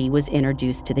Murphy was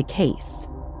introduced to the case.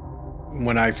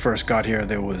 When I first got here,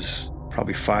 there was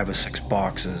probably 5 or 6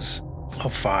 boxes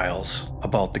of files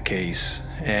about the case.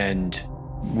 And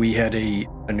we had a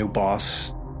new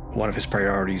boss. One of his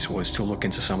priorities was to look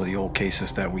into some of the old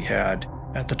cases that we had.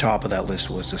 At the top of that list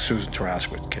was the Susan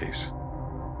Taraskiewicz case.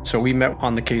 So we met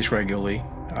on the case regularly.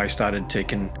 I started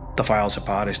taking the files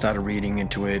apart. I started reading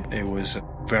into it. It was a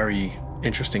very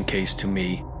interesting case to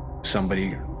me.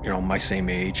 Somebody, my same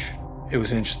age. It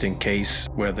was an interesting case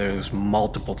where there's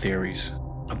multiple theories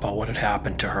about what had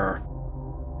happened to her.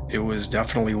 It was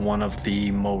definitely one of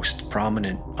the most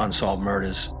prominent unsolved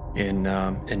murders in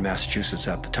Massachusetts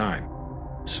at the time.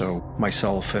 So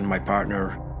myself and my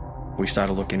partner, we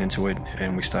started looking into it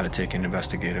and we started taking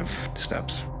investigative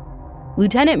steps.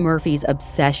 Lieutenant Murphy's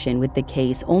obsession with the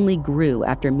case only grew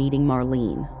after meeting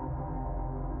Marlene.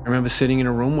 I remember sitting in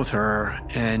a room with her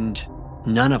and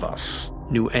none of us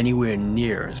knew anywhere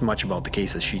near as much about the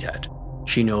case as she had.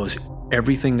 She knows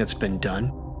everything that's been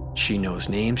done. She knows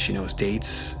names, she knows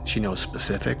dates, she knows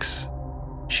specifics.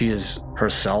 She has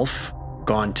herself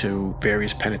gone to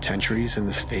various penitentiaries in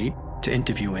the state to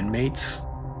interview inmates.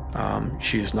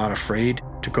 She is not afraid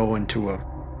to go into a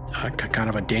kind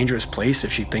of a dangerous place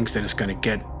if she thinks that it's going to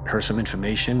get her some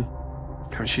information.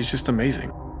 She's just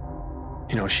amazing.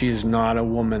 She is not a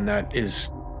woman that is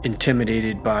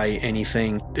intimidated by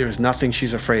anything. There's nothing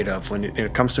she's afraid of. When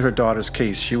it comes to her daughter's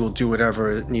case, she will do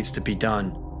whatever needs to be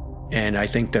done. And I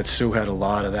think that Sue had a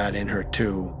lot of that in her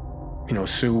too.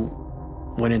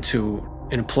 Sue went into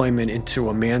employment into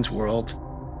a man's world,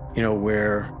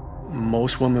 where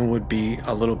most women would be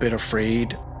a little bit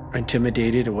afraid or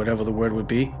intimidated or whatever the word would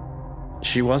be.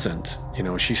 She wasn't.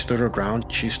 She stood her ground.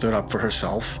 She stood up for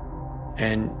herself.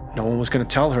 And no one was going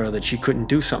to tell her that she couldn't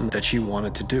do something that she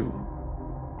wanted to do.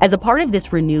 As a part of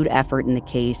this renewed effort in the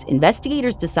case,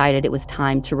 investigators decided it was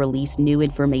time to release new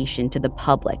information to the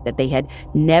public that they had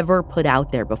never put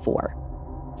out there before.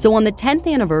 So on the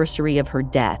 10th anniversary of her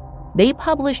death, they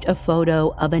published a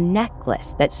photo of a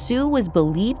necklace that Sue was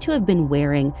believed to have been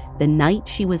wearing the night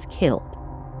she was killed.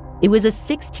 It was a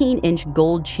 16-inch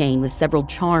gold chain with several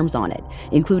charms on it,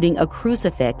 including a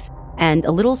crucifix and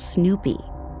a little Snoopy.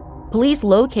 Police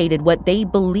located what they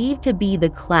believed to be the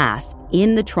clasp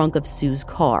in the trunk of Sue's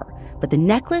car, but the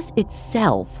necklace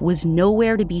itself was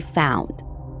nowhere to be found.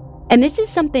 And this is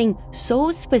something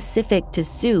so specific to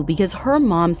Sue because her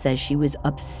mom says she was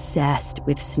obsessed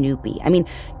with Snoopy. I mean,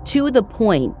 to the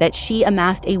point that she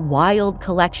amassed a wild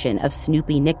collection of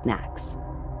Snoopy knickknacks.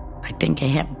 I think I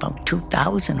have about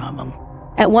 2,000 of them.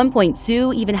 At one point,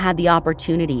 Sue even had the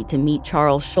opportunity to meet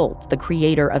Charles Schultz, the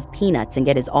creator of Peanuts, and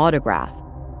get his autograph.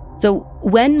 So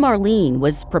when Marlene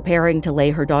was preparing to lay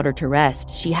her daughter to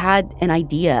rest, she had an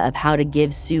idea of how to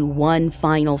give Sue one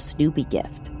final Snoopy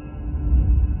gift.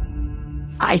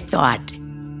 I thought,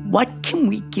 what can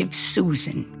we give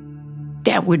Susan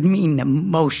that would mean the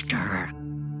most to her?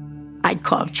 I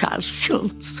called Charles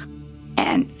Schultz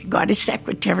and got a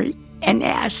secretary and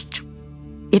asked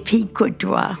if he could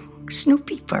draw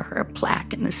Snoopy for her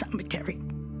plaque in the cemetery.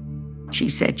 She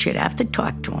said she'd have to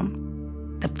talk to him.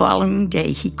 The following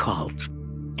day he called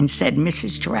and said,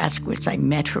 Mrs. Taraskiewicz, I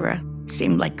met her,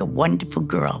 seemed like a wonderful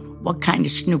girl. What kind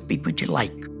of Snoopy would you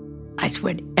like? I said,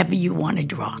 whatever you want to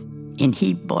draw. And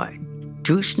he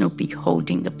drew Snoopy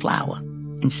holding the flower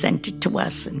and sent it to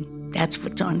us, and that's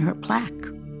what's on her plaque.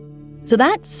 So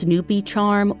that Snoopy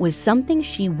charm was something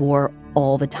she wore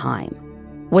all the time.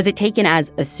 Was it taken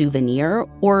as a souvenir,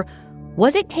 or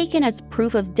was it taken as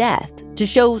proof of death to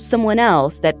show someone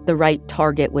else that the right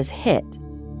target was hit?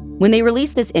 When they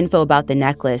released this info about the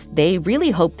necklace, they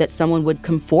really hoped that someone would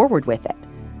come forward with it.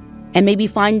 And maybe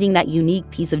finding that unique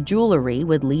piece of jewelry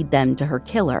would lead them to her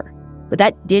killer. But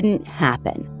that didn't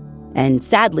happen. And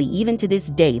sadly, even to this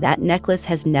day, that necklace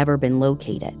has never been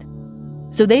located.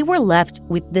 So they were left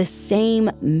with the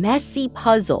same messy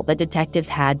puzzle that detectives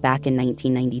had back in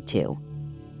 1992.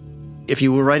 If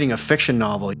you were writing a fiction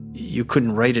novel, you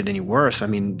couldn't write it any worse. I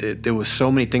mean, there was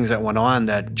so many things that went on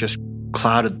that just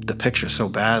clouded the picture so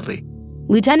badly.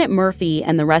 Lieutenant Murphy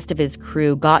and the rest of his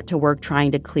crew got to work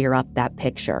trying to clear up that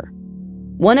picture.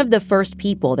 One of the first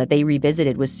people that they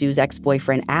revisited was Sue's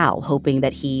ex-boyfriend, Al, hoping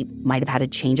that he might have had a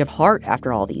change of heart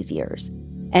after all these years.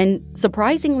 And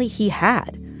surprisingly, he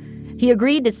had. He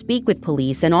agreed to speak with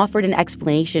police and offered an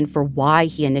explanation for why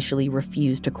he initially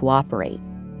refused to cooperate.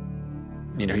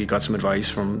 You know, he got some advice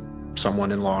from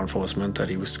someone in law enforcement that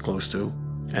he was close to,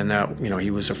 and that, he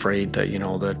was afraid that,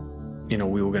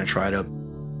 we were going to try to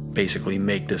basically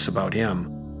make this about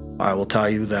him. I will tell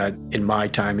you that in my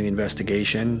time in the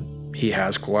investigation, he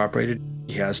has cooperated.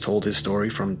 He has told his story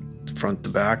from front to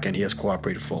back, and he has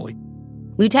cooperated fully.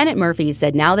 Lieutenant Murphy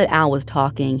said now that Al was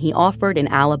talking, he offered an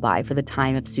alibi for the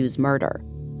time of Sue's murder.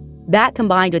 That,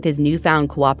 combined with his newfound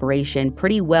cooperation,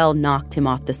 pretty well knocked him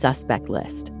off the suspect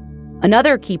list.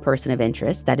 Another key person of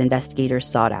interest that investigators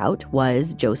sought out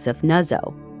was Joseph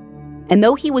Nuzzo. And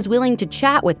though he was willing to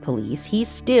chat with police, he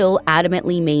still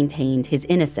adamantly maintained his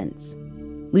innocence.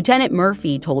 Lieutenant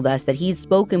Murphy told us that he's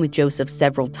spoken with Joseph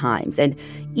several times, and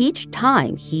each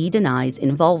time he denies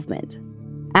involvement.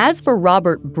 As for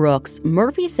Robert Brooks,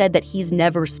 Murphy said that he's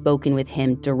never spoken with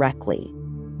him directly.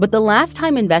 But the last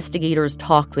time investigators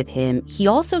talked with him, he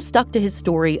also stuck to his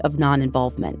story of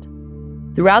non-involvement.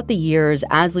 Throughout the years,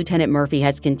 as Lieutenant Murphy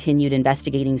has continued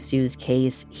investigating Sue's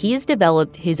case, he has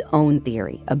developed his own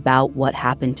theory about what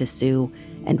happened to Sue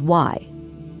and why.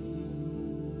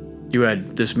 You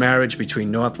had this marriage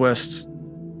between Northwest,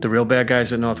 the real bad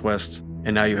guys at Northwest,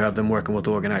 and now you have them working with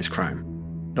organized crime.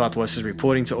 Northwest is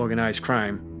reporting to organized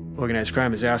crime. Organized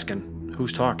crime is asking,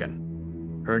 who's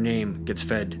talking? Her name gets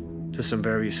fed to some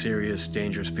very serious,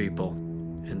 dangerous people,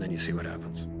 and then you see what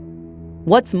happens.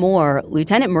 What's more,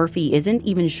 Lieutenant Murphy isn't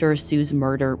even sure Sue's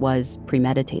murder was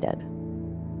premeditated.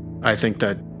 I think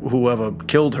that whoever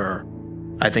killed her,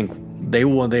 I think they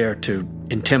were there to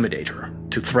intimidate her,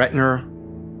 to threaten her.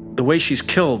 The way she's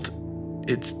killed,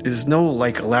 there's no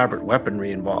elaborate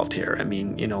weaponry involved here. I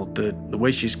mean, the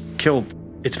way she's killed,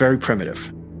 it's very primitive.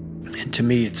 And to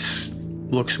me, it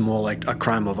looks more like a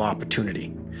crime of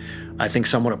opportunity. I think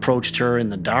someone approached her in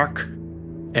the dark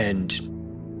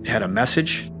and had a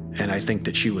message. And I think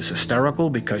that she was hysterical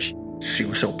because she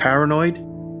was so paranoid.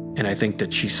 And I think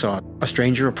that she saw a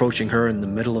stranger approaching her in the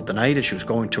middle of the night as she was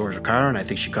going towards her car. And I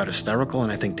think she got hysterical.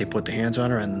 And I think they put their hands on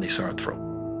her and then they saw her throat.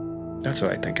 That's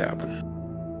what I think happened.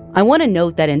 I want to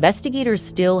note that investigators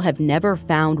still have never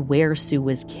found where Sue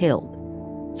was killed.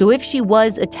 So if she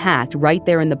was attacked right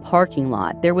there in the parking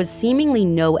lot, there was seemingly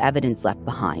no evidence left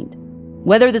behind.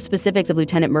 Whether the specifics of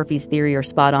Lieutenant Murphy's theory are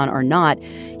spot on or not,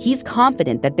 he's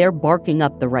confident that they're barking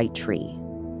up the right tree.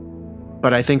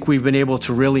 But I think we've been able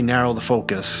to really narrow the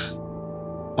focus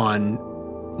on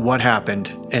what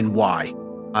happened and why.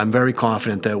 I'm very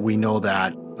confident that we know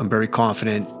that. I'm very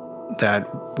confident that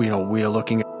we are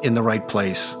looking in the right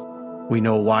place. We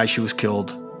know why she was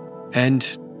killed.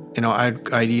 And,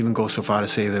 I'd even go so far to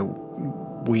say that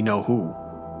we know who.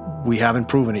 We haven't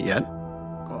proven it yet,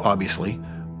 obviously,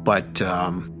 but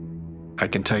I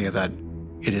can tell you that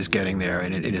it is getting there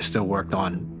and it is still worked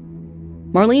on.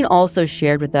 Marlene also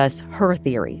shared with us her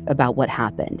theory about what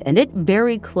happened, and it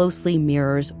very closely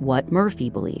mirrors what Murphy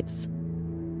believes.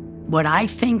 What I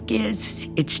think is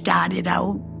it started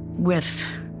out with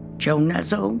Joe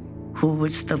Nuzzo, who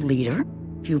was the leader.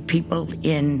 A few people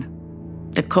in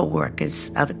the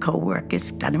other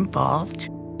co-workers got involved.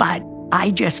 But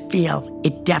I just feel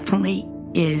it definitely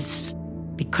is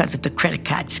because of the credit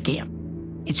card scam.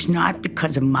 It's not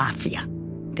because of mafia.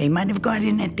 They might have got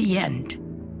in at the end,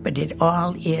 but it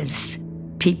all is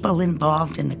people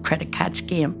involved in the credit card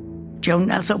scam. Joe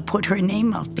Nuzzo put her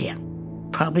name out there.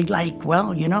 Probably like,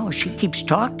 well, she keeps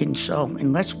talking, so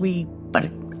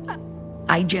but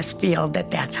I just feel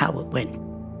that that's how it went.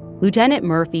 Lieutenant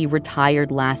Murphy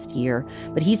retired last year,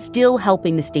 but he's still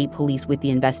helping the state police with the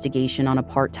investigation on a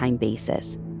part-time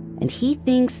basis. And he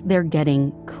thinks they're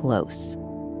getting close.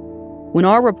 When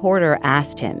our reporter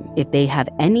asked him if they have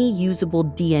any usable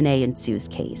DNA in Sue's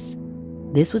case,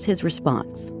 this was his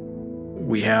response.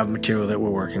 We have material that we're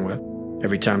working with.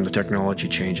 Every time the technology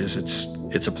changes,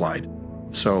 it's applied.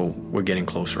 So we're getting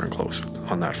closer and closer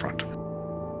on that front.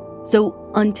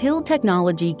 So until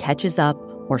technology catches up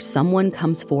or someone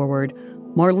comes forward,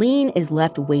 Marlene is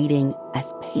left waiting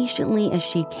as patiently as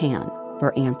she can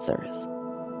for answers.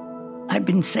 I've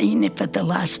been saying it for the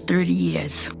last 30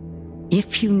 years.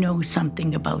 If you know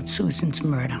something about Susan's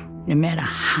murder, no matter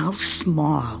how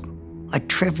small or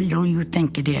trivial you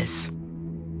think it is,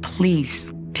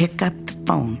 please pick up the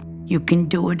phone. You can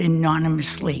do it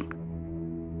anonymously.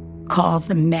 Call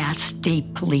the Mass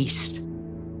State Police.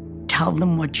 Tell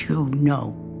them what you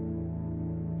know.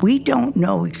 We don't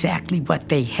know exactly what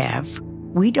they have.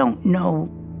 We don't know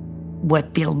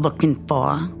what they're looking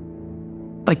for,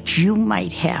 but you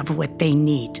might have what they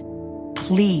need.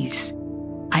 Please.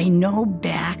 I know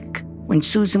back when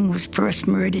Susan was first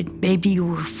murdered, maybe you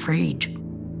were afraid.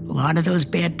 A lot of those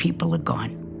bad people are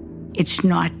gone. It's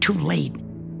not too late.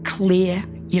 Clear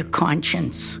your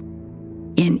conscience.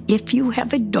 And if you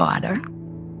have a daughter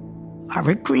or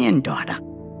a granddaughter,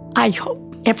 I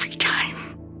hope every time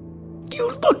you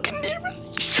look in their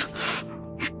eyes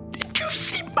that you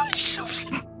see my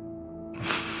Susan.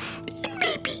 And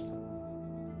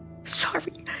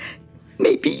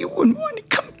maybe you wouldn't want to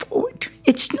come forward.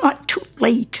 It's not too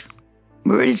late.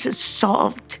 Murders are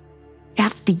solved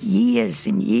after years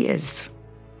and years.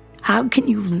 How can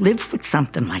you live with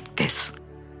something like this?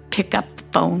 Pick up the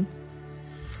phone,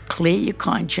 clear your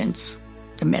conscience,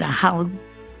 no matter how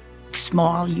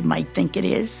small you might think it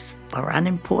is or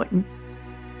unimportant.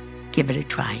 Give it a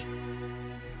try.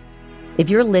 If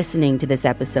you're listening to this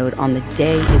episode on the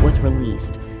day it was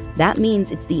released, that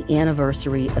means it's the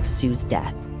anniversary of Sue's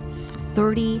death.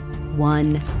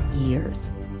 31 years.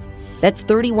 That's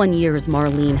 31 years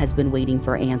Marlene has been waiting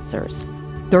for answers.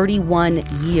 31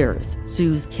 years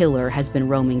Sue's killer has been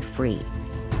roaming free.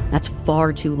 That's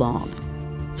far too long.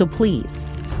 So please,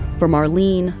 for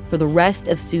Marlene, for the rest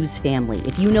of Sue's family,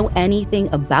 if you know anything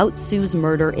about Sue's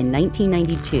murder in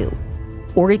 1992,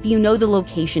 or if you know the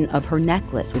location of her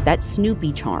necklace with that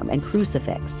Snoopy charm and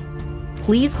crucifix,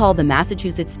 please call the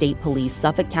Massachusetts State Police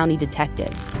Suffolk County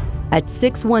Detectives at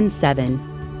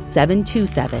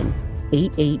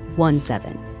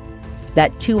 617-727-8817.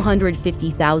 That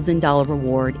 $250,000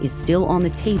 reward is still on the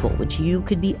table, which you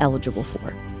could be eligible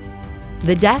for.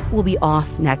 The Deck will be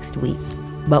off next week,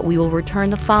 but we will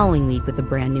return the following week with a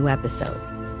brand new episode.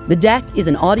 The Deck is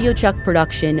an Audio Chuck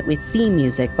production with theme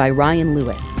music by Ryan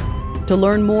Lewis. To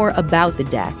learn more about The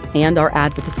Deck and our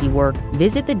advocacy work,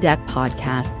 visit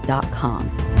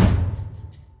thedeckpodcast.com.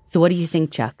 So what do you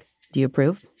think, Chuck? Do you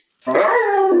approve?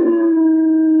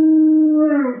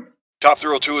 Top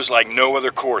Thrill 2 is like no other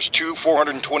course. 2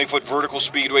 420-foot vertical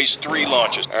speedways, 3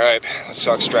 launches. All right, let's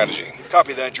talk strategy.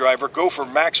 Copy that, driver. Go for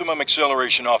maximum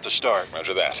acceleration off the start.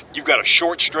 Roger that. You've got a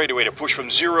short straightaway to push from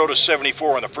 0 to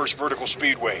 74 on the first vertical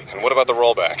speedway. And what about the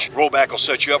rollback? Rollback will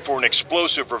set you up for an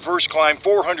explosive reverse climb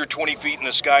 420 feet in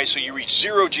the sky so you reach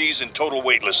 0 G's in total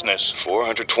weightlessness.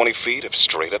 420 feet of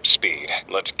straight-up speed.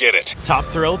 Let's get it. Top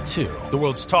Thrill 2, the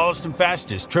world's tallest and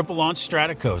fastest triple-launch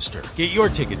stratocoaster. Get your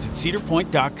tickets at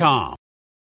cedarpoint.com.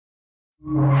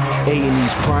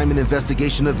 A&E's crime and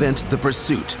investigation event, The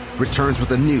Pursuit, returns with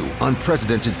a new,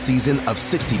 unprecedented season of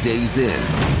 60 Days In.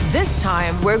 This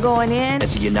time, we're going in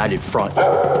as a united front.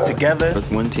 Together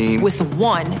as one team. With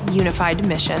one unified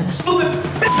mission.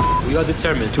 We are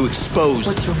determined to expose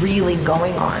what's really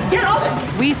going on. Get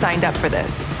off! We signed up for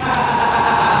this.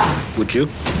 Would you?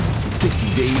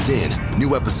 60 Days In.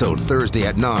 New episode Thursday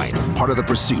at 9. Part of The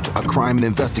Pursuit, a crime and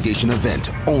investigation event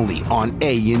only on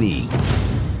A&E.